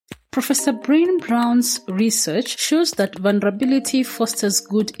Professor Brain Brown's research shows that vulnerability fosters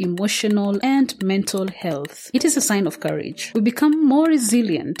good emotional and mental health. It is a sign of courage. We become more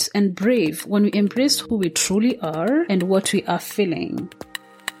resilient and brave when we embrace who we truly are and what we are feeling.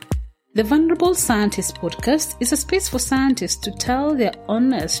 The Vulnerable Scientist podcast is a space for scientists to tell their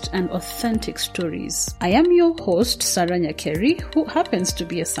honest and authentic stories. I am your host, Sarah Nyakeri, who happens to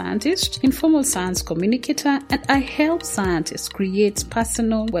be a scientist, informal science communicator, and I help scientists create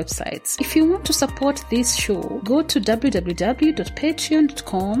personal websites. If you want to support this show, go to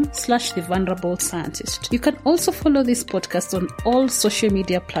www.patreon.com/thevulnerable-scientist. You can also follow this podcast on all social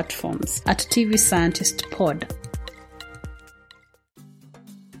media platforms at TV Scientist Pod.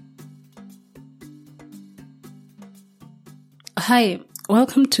 Hi,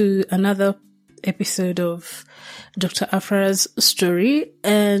 welcome to another episode of Dr. Afrah's story.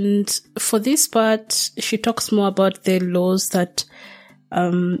 And for this part, she talks more about the lows that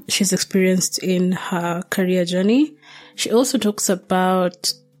she's experienced in her career journey. She also talks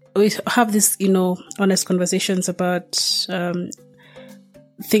about, we have this, honest conversations about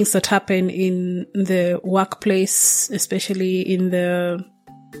things that happen in the workplace, especially in the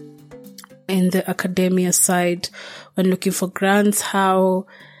academia side when looking for grants, how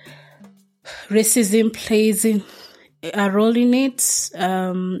racism plays a role in it,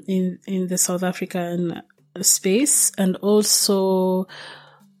 in the South African space. And also,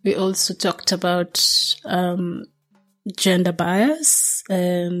 we also talked about, gender bias,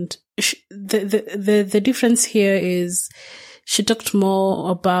 and the difference here is she talked more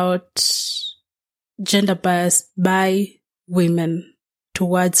about gender bias by women,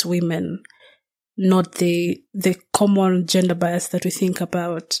 towards women, not the common gender bias that we think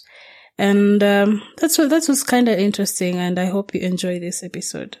about. And that was kind of interesting, and I hope you enjoy this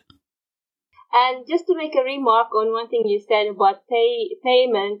episode. And just to make a remark on one thing you said about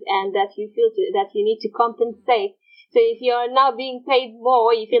payment, and that you feel that you need to compensate. So if you're now being paid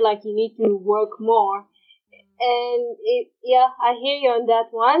more, you feel like you need to work more. And I hear you on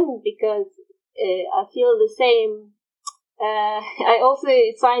that one, because I feel the same. I also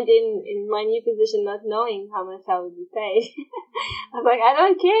signed in my new position not knowing how much I would be paid. I was like, I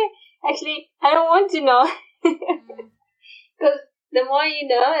don't care. Actually, I don't want to know. Because the more you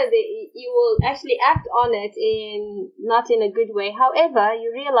know, you will actually act on it not in a good way. However,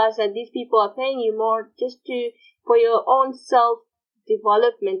 you realize that these people are paying you more just for your own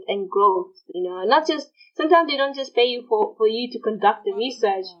self-development and growth, Not just, sometimes they don't just pay you for you to conduct the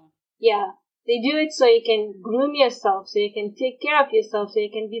research. Yeah. They do it so you can groom yourself, so you can take care of yourself, so you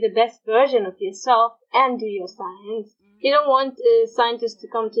can be the best version of yourself and do your science. You don't want scientists to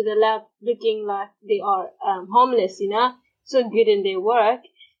come to the lab looking like they are homeless, so good in their work.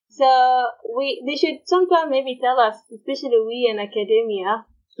 So they should sometimes maybe tell us, especially we in academia,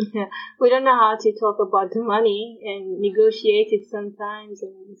 we don't know how to talk about the money and negotiate it sometimes,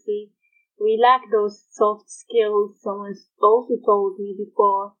 and you see, we lack those soft skills. Someone's also told me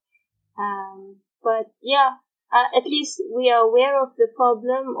before. But at least we are aware of the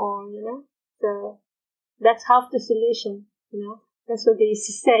problem, or, so that's half the solution, that's what they used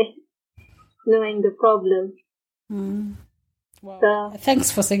to say, knowing the problem. Wow. So, thanks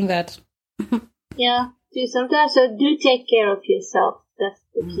for saying that. do sometimes, so do take care of yourself. That's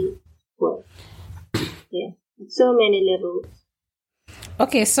the key word. Yeah, so many levels.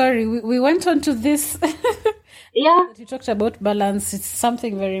 Okay, sorry, we went on to this. Yeah. You talked about balance. It's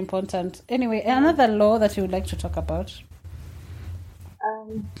something very important. Anyway, another law that you would like to talk about?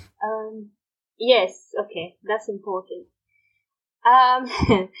 Yes. Okay. That's important.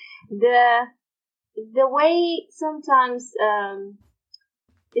 The way sometimes,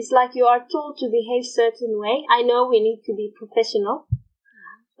 it's like you are told to behave certain way. I know we need to be professional,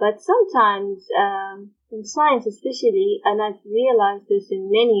 but sometimes, in science especially, and I've realized this in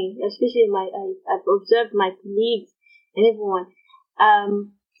many, especially I've observed my colleagues and everyone,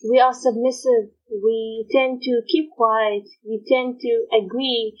 we are submissive. We tend to keep quiet. We tend to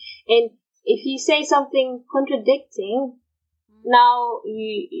agree. And if you say something contradicting, now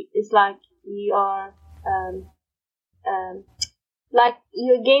it's like you are, like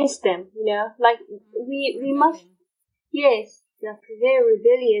you're against them, like we must, yes, that's a very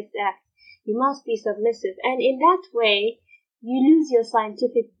rebellious act. You must be submissive, and in that way, you lose your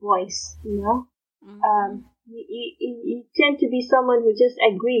scientific voice. You tend to be someone who just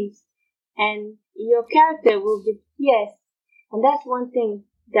agrees, and your character will be and that's one thing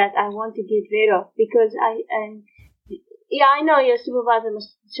that I want to get rid of, because I know your supervisor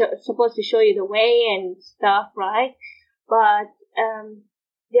supposed to show you the way and stuff, right? But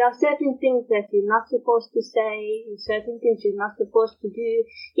there are certain things that you're not supposed to say, certain things you're not supposed to do.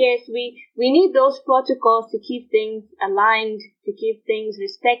 Yes, we need those protocols to keep things aligned, to keep things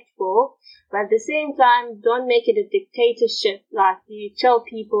respectful, but at the same time, don't make it a dictatorship, like you tell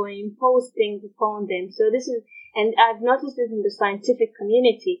people and impose things upon them. So this is, and I've noticed this in the scientific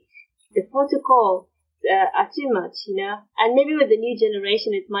community, the protocols are too much, and maybe with the new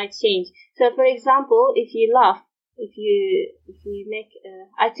generation it might change. So for example, if you laugh, if you make,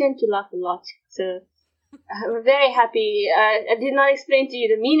 I tend to laugh a lot, so I'm very happy. I did not explain to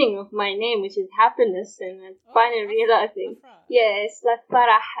you the meaning of my name, which is happiness, and I'm finally realizing. Afrah. Yeah, it's like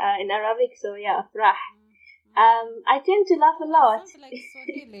Farah in Arabic, so yeah, Afrah. I tend to laugh a lot. Sounds like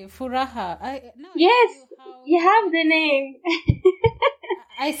Swahili, Furaha. Yes, you have the name.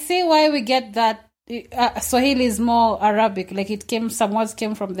 I see why we get that. Swahili is more Arabic, like some words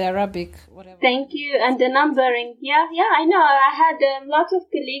came from the Arabic, whatever. Thank you. And the numbering. Yeah, I know. I had lots of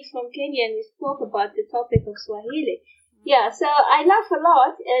colleagues from Kenya and we spoke about the topic of Swahili. Yeah, so I laugh a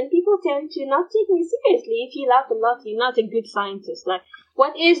lot and people tend to not take me seriously. If you laugh a lot, you're not a good scientist. Like,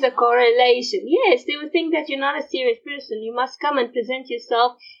 what is the correlation? Yes, they would think that you're not a serious person. You must come and present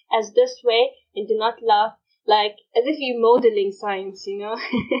yourself as this way and do not laugh, like as if you're modeling science,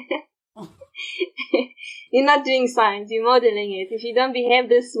 You're not doing science, you're modeling it. If you don't behave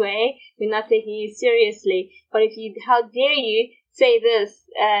this way, we're not taking you seriously. But how dare you say this?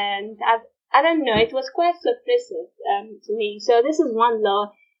 And I don't know, it was quite suppressive to me. So this is one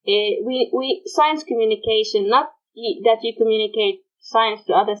law. Science communication, not that you communicate science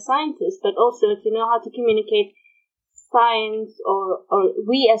to other scientists, but also to know how to communicate science, or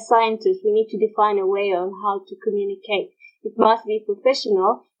we as scientists, we need to define a way on how to communicate. It must be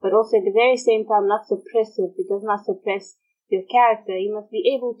professional, but also at the very same time not suppressive. It does not suppress your character. You must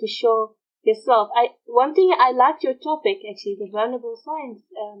be able to show yourself. One thing I liked your topic, actually, the vulnerable science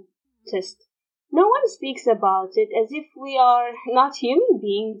test. No one speaks about it as if we are not human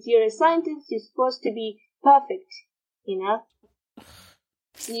beings. You're a scientist. You're supposed to be perfect. You're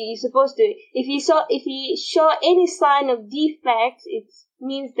supposed to. If you show any sign of defect, it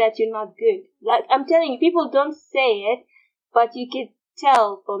means that you're not good. Like I'm telling you, people don't say it, but you can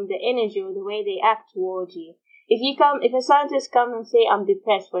tell from the energy or the way they act towards you. If a scientist comes and say, I'm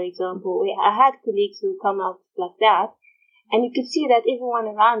depressed, for example, I had colleagues who come out like that, and you could see that everyone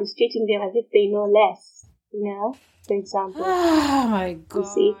around is treating them as if they know less, for example. Oh my God. You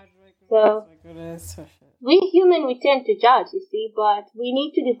see? So, we human, we tend to judge, you see, but we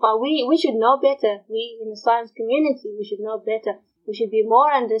need to define, we should know better. We, in the science community, we should know better. We should be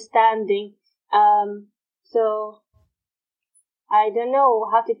more understanding. So, I don't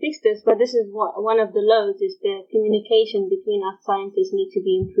know how to fix this, but this is one of the laws, is the communication between us scientists need to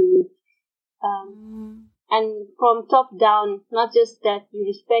be improved. And from top down, not just that you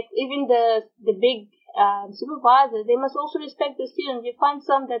respect, even the big supervisors, they must also respect the students. You find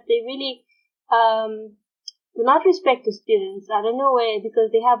some that they really do not respect the students. I don't know where,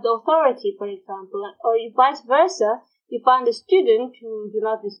 because they have the authority, for example, or vice versa. You find a student who do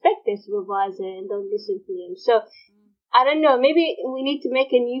not respect their supervisor and don't listen to them. So, I don't know, maybe we need to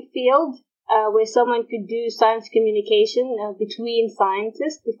make a new field where someone could do science communication between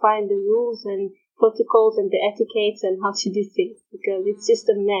scientists, define the rules and protocols and the etiquettes and how to do things, because it's just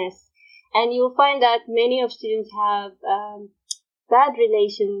a mess. And you'll find that many of students have bad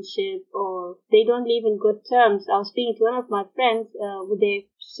relationship, or they don't live in good terms. I was speaking to one of my friends with their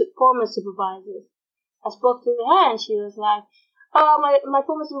former supervisors. I spoke to her and she was like, oh, my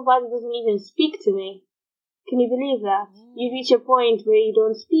former supervisor doesn't even speak to me. Can you believe that? You reach a point where you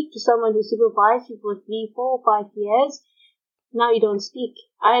don't speak to someone who supervised you for 3, 4, 5 years. Now you don't speak.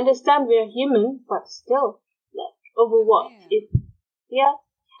 I understand we're human, but still, like, over what? Yeah.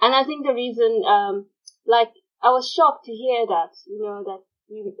 And I think the reason, I was shocked to hear that,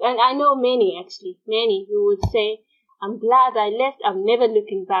 and I know many who would say, I'm glad I left, I'm never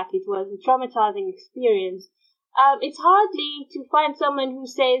looking back. It was a traumatizing experience. It's hardly to find someone who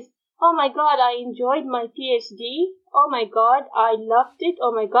says, oh my God, I enjoyed my PhD. Oh my God, I loved it.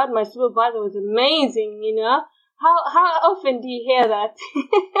 Oh my God, my supervisor was amazing, How often do you hear that?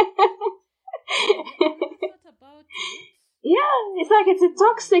 Yeah, it's like it's a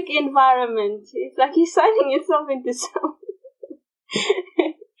toxic environment. It's like you're signing yourself into something.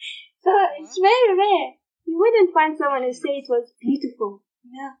 So it's very rare. You wouldn't find someone who say it was beautiful.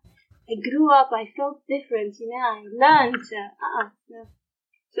 I grew up, I felt different, I learned. No.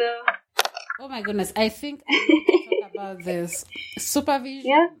 So, oh my goodness, I think I need to talk about this supervision.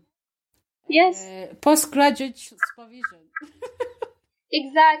 Yeah. Yes. Postgraduate supervision.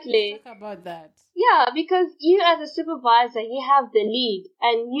 Exactly. Talk about that. Yeah, because you as a supervisor, you have the lead,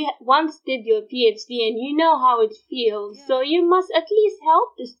 and you once did your PhD, and you know how it feels. Yeah. So you must at least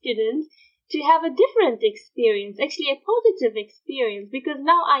help the students to have a different experience, actually a positive experience, because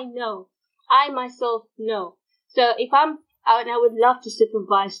now I know, I myself know. So if I would love to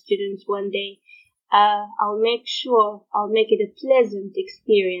supervise students one day. I'll make it a pleasant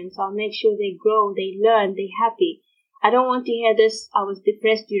experience. I'll make sure they grow, they learn, they're happy. I don't want to hear this, I was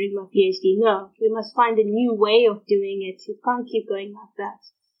depressed during my PhD. No, we must find a new way of doing it. You can't keep going like that.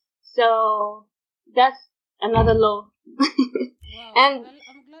 So that's another law. Wow. And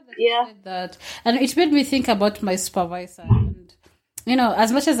I'm glad that you said that. And it made me think about my supervisor. And,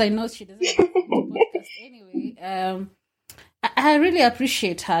 as much as I know she doesn't listen to the podcast anyway, I really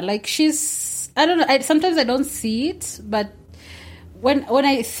appreciate her. Like, I don't know, sometimes I don't see it, but when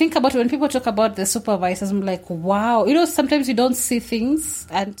I think about it, when people talk about the supervisors, I'm like, wow. Sometimes you don't see things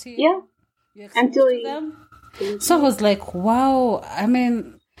until you experience them. So I was like, wow. I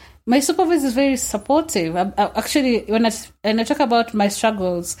mean, my supervisor is very supportive. Actually, when I talk about my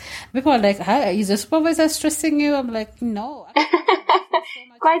struggles, people are like, "Hi, is the supervisor stressing you?" I'm like, no.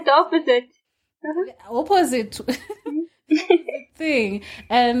 Quite the opposite. The opposite. Thing.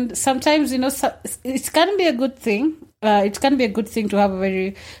 And sometimes, it can be a good thing. It can be a good thing to have a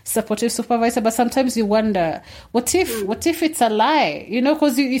very supportive supervisor, but sometimes you wonder, what if it's a lie?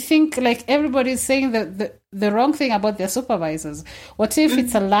 Because you think like everybody's saying the wrong thing about their supervisors. What if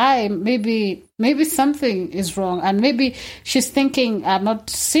it's a lie? Maybe something is wrong, and maybe she's thinking I'm not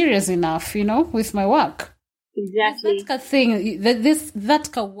serious enough, with my work. Exactly. That's the thing.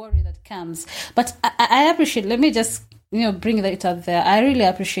 That kind of worry that comes. But I appreciate. Let me just bring that out there. I really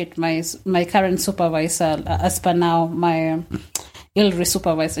appreciate my current supervisor, as per now, my ILRI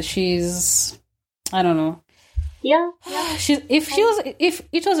supervisor. She's, I don't know. Yeah. If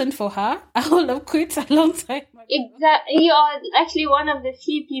it wasn't for her, I would have quit a long time ago. Exactly. You are actually one of the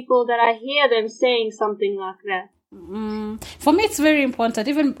few people that I hear them saying something like that. For me, it's very important.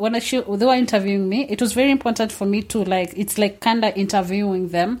 Even when they were interviewing me, it was very important for me to it's like kind of interviewing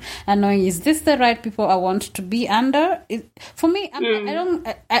them and knowing, is this the right people I want to be under? For me, I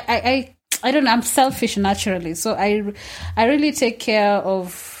don't know. I'm selfish naturally, so I really take care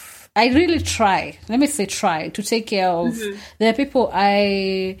of. I really try. Let me say, try to take care of the people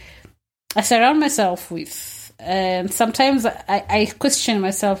I surround myself with. And sometimes I question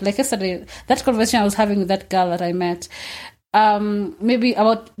myself. Like yesterday, that conversation I was having with that girl that I met, maybe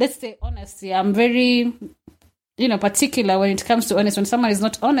about, let's say, honesty. I'm very, particular when it comes to honesty. When someone is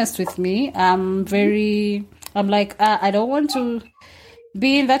not honest with me, I'm like, I don't want to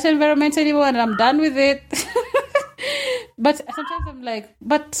be in that environment anymore, and I'm done with it. But sometimes I'm like,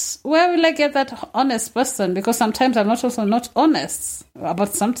 but where will I get that honest person? Because sometimes I'm not honest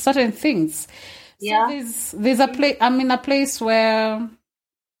about some certain things. Yeah. So there's a place. I'm in a place where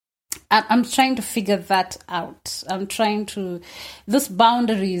I'm trying to figure that out. I'm trying to those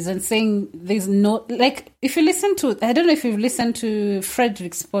boundaries and saying there's no, like, if you listen to, I don't know if you've listened to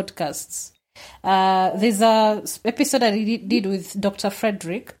Frederick's podcasts. There's a episode that he did with Dr.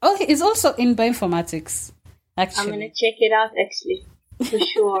 Frederick. Oh, he's also in bioinformatics. Actually, I'm gonna check it out. Actually, for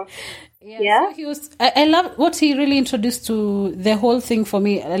sure. Yeah. So he was. I love what he really introduced to the whole thing for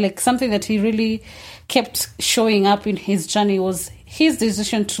me. Like, something that he really kept showing up in his journey was his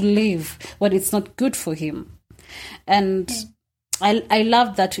decision to leave when it's not good for him, and I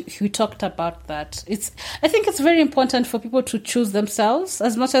love that he talked about that. I think it's very important for people to choose themselves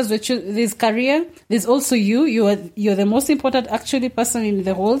as much as they choose this career. There's also you're the most important actually person in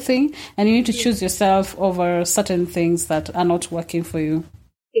the whole thing, and you need to choose yourself over certain things that are not working for you.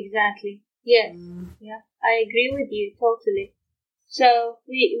 Exactly. Yes. Yeah, I agree with you totally. So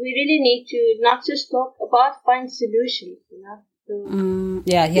we really need to not just talk about, find solutions, So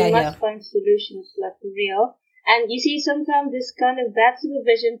we must find solutions like real. And you see, sometimes this kind of bad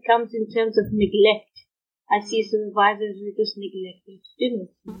supervision comes in terms of neglect. I see supervisors who just neglect their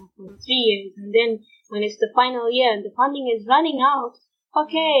students for 3 years, and then when it's the final year and the funding is running out,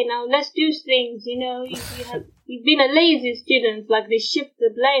 okay, now let's do things. You've been a lazy student, like they shift the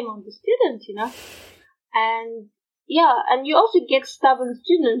blame on the student, and and you also get stubborn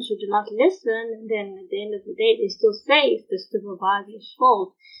students who do not listen, and then at the end of the day, they still say it's the supervisor's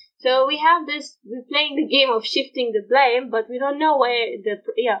fault. So we're playing the game of shifting the blame, but we don't know where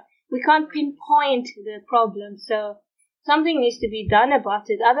we can't pinpoint the problem. So something needs to be done about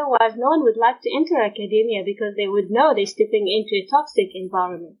it. Otherwise, no one would like to enter academia because they would know they're stepping into a toxic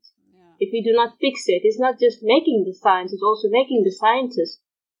environment. Yeah. If we do not fix it, it's not just making the science, it's also making the scientists.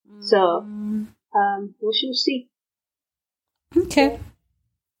 So, we shall see. Okay.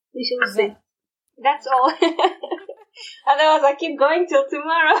 We shall see. That's all. Otherwise, I keep going till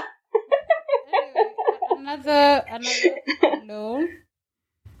tomorrow. Anyway, another law.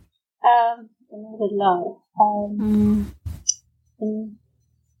 Another law.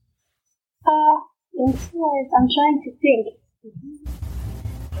 I'm trying to think.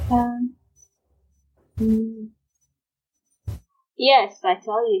 Yes, I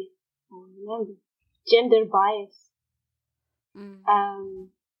tell you. I remember. Gender bias.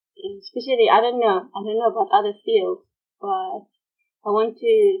 Especially, I don't know about other fields, but I want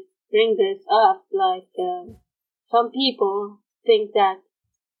to bring this up. Like, some people think that,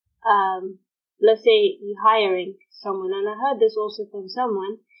 let's say you're hiring someone, and I heard this also from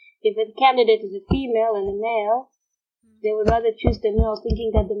someone, if a candidate is a female and a male, they would rather choose the male,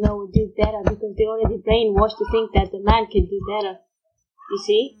 thinking that the male would do better because they're already brainwashed to think that the man can do better. You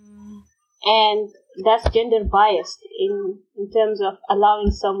see? And that's gender biased in terms of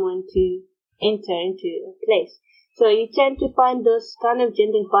allowing someone to enter into a place. So you tend to find those kind of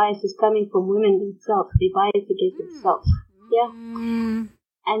gender biases coming from women themselves. They bias against themselves. Yeah.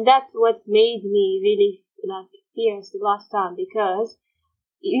 And that's what made me really fierce the last time, because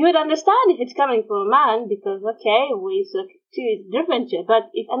you would understand if it's coming from a man, because okay, we look two different, but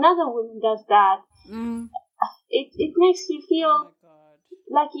if another woman does that, it makes you feel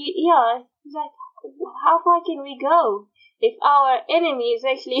like it's like, how far can we go if our enemy is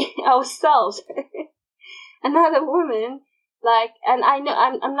actually ourselves? Another woman, and I know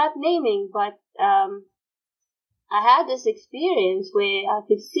I'm not naming, but I had this experience where I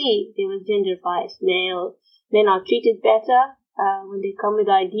could see there was gender bias. Men are treated better. When they come with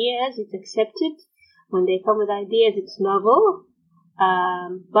ideas, it's accepted. When they come with ideas, it's novel.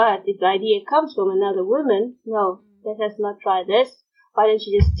 But if the idea comes from another woman, no, let us not try this. Why don't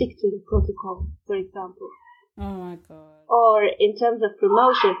you just stick to the protocol, for example? Oh my God. Or in terms of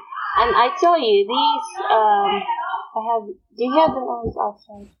promotion. And I tell you, do you hear the noise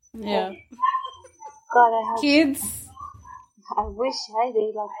outside? Yeah. God, I have kids. I wish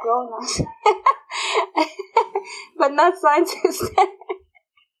they grown-ups. But not scientists.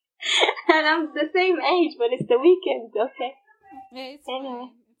 And I'm the same age, but it's the weekend, okay? Yeah, it's fine.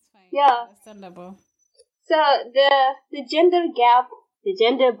 It's fine. Yeah. Understandable. So the gender gap, the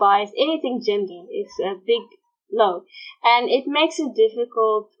gender bias, anything gender, is a big low. And it makes it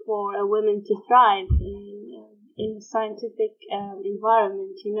difficult for a woman to thrive in a scientific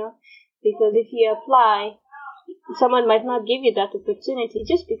environment, because if you apply, someone might not give you that opportunity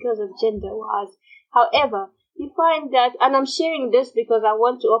just because of gender-wise. However, you find that, and I'm sharing this because I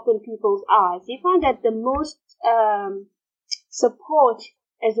want to open people's eyes, you find that the most support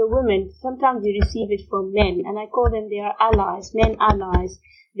as a woman, sometimes you receive it from men, and I call them their allies, men allies.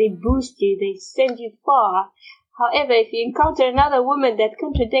 They boost you, they send you far. However, if you encounter another woman that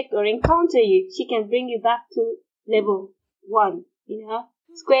contradicts or encounter you, she can bring you back to level 1,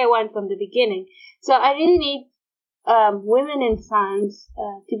 square one from the beginning. So I really need women in science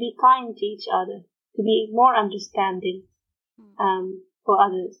to be kind to each other, to be more understanding for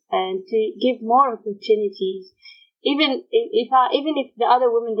others, and to give more opportunities. Even if the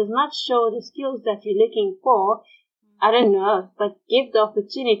other woman does not show the skills that you're looking for, I don't know, but give the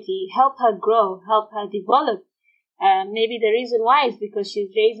opportunity, help her grow, help her develop. Maybe the reason why is because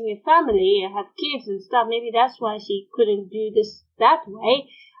she's raising a family and have kids and stuff. Maybe that's why she couldn't do this that way.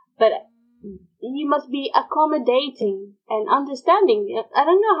 But you must be accommodating and understanding. I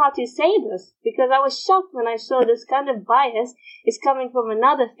don't know how to say this, because I was shocked when I saw this kind of bias is coming from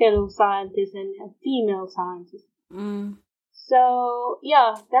another fellow scientist and a female scientist. So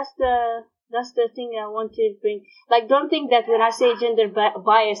yeah, that's the thing I want to bring. Don't think that when I say gender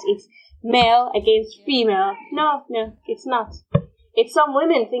bias, it's male against female. No, it's not. It's some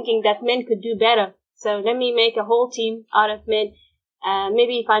women thinking that men could do better. So let me make a whole team out of men.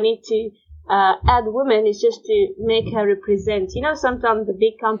 Maybe if I need to add women, it's just to make her represent. Sometimes the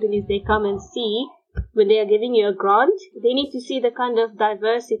big companies, they come and see when they are giving you a grant, they need to see the kind of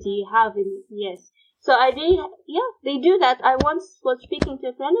diversity you have in, yes. So they do that. I once was speaking to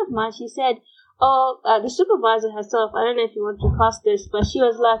a friend of mine. She said, the supervisor herself, I don't know if you want to cast this, but she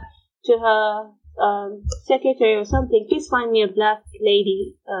was like to her secretary or something, please find me a black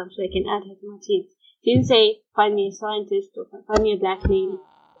lady so I can add her to my team. She didn't say, find me a scientist or find me a black lady.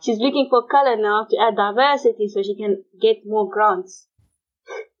 She's looking for color now to add diversity so she can get more grants.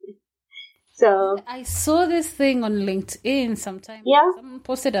 So I saw this thing on LinkedIn sometime. Yeah. Someone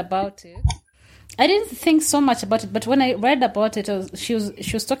posted about it. I didn't think so much about it, but when I read about it, she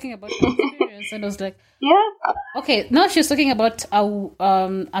was talking about her experience, and I was like, yeah. Okay, now she was talking about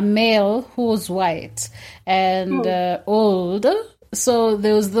a male who was white and old, so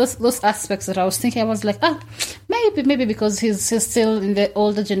there was those aspects that I was thinking. I was like, maybe because he's still in the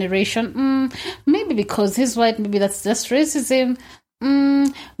older generation. Maybe because he's white. Maybe that's just racism.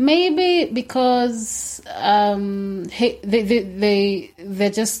 Maybe because they're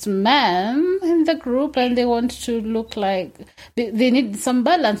just men in the group and they want to look like they need some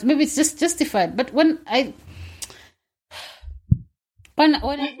balance. Maybe it's just justified. But when I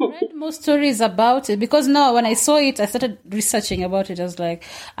read more stories about it, because now when I saw it, I started researching about it. I was like,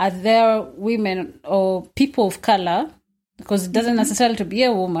 are there women or people of color? Because it doesn't necessarily to be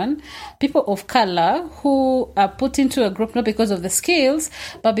a woman, people of color who are put into a group not because of the skills,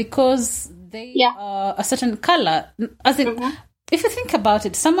 but because they are a certain color. As in, if you think about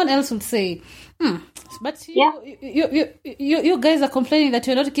it, someone else would say, but you guys are complaining that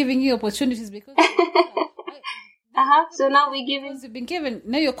you're not giving you opportunities because so now we're giving, you've been given,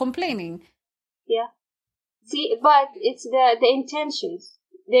 now you're complaining. Yeah. See, but it's the intentions.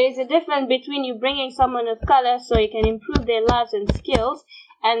 There is a difference between you bringing someone of color so you can improve their lives and skills,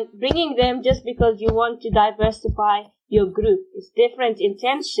 and bringing them just because you want to diversify your group. It's different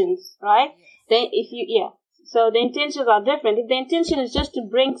intentions, right? Then so the intentions are different. If the intention is just to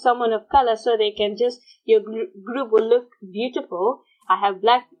bring someone of color so they can your group will look beautiful, I have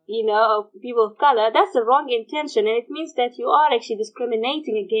black, people of color, that's the wrong intention, and it means that you are actually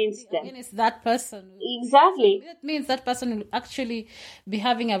discriminating against them. Against that person. Exactly. That means that person will actually be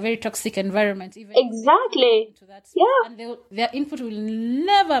having a very toxic environment. Even exactly. To that and their input will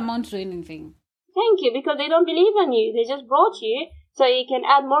never amount to anything. Thank you, because they don't believe in you. They just brought you so you can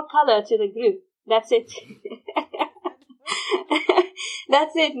add more color to the group. That's it.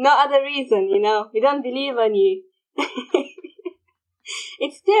 That's it. No other reason, We don't believe in you.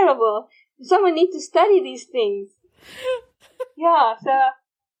 It's terrible. Someone needs to study these things. Yeah, so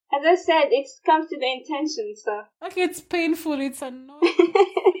as I said, it comes to the intention, so. Okay, it's painful, it's annoying.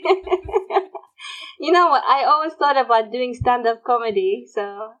 You know what, I always thought about doing stand-up comedy, so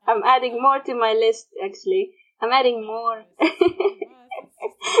I'm adding more to my list, actually. I'm adding more.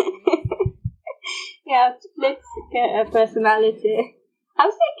 Yeah, split personality. I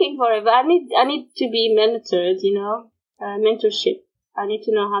was thinking for it, but I need to be mentored, mentorship. I need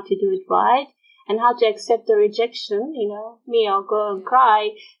to know how to do it right and how to accept the rejection, Me, I'll go and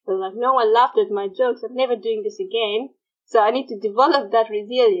cry. But like, no one laughed at my jokes. I'm never doing this again. So I need to develop that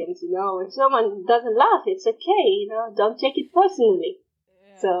resilience, If someone doesn't laugh, it's okay, Don't take it personally.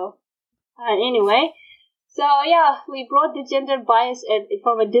 Yeah. So, anyway. So, we brought the gender bias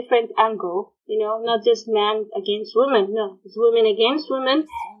from a different angle, not just man against women. No, it's women against women.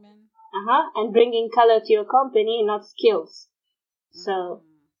 And bringing color to your company, not skills. So,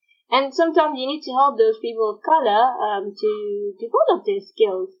 and sometimes you need to help those people of color to develop their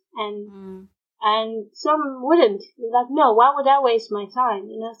skills, and some wouldn't. They're like, no, why would I waste my time?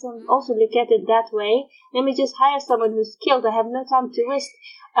 Some also look at it that way. Let me just hire someone who's skilled. I have no time to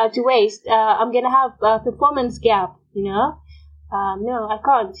waste. I'm gonna have a performance gap. No, I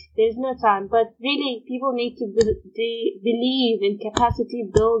can't. There's no time. But really, people need to believe in capacity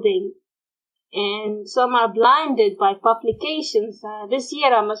building. And some are blinded by publications. This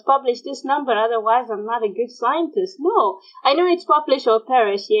year I must publish this number, otherwise I'm not a good scientist. No, I know it's publish or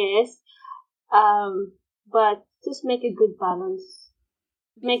perish, yes. But just make a good balance.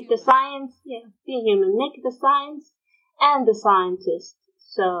 Make the science, be human. Make the science and the scientist.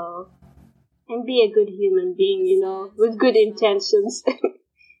 So, and be a good human being, with good intentions.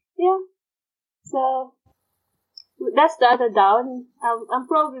 Yeah. So, that's the other down. I'm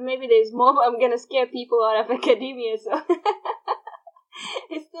probably, maybe there's more, but I'm gonna scare people out of academia, so.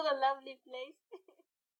 It's still a lovely place.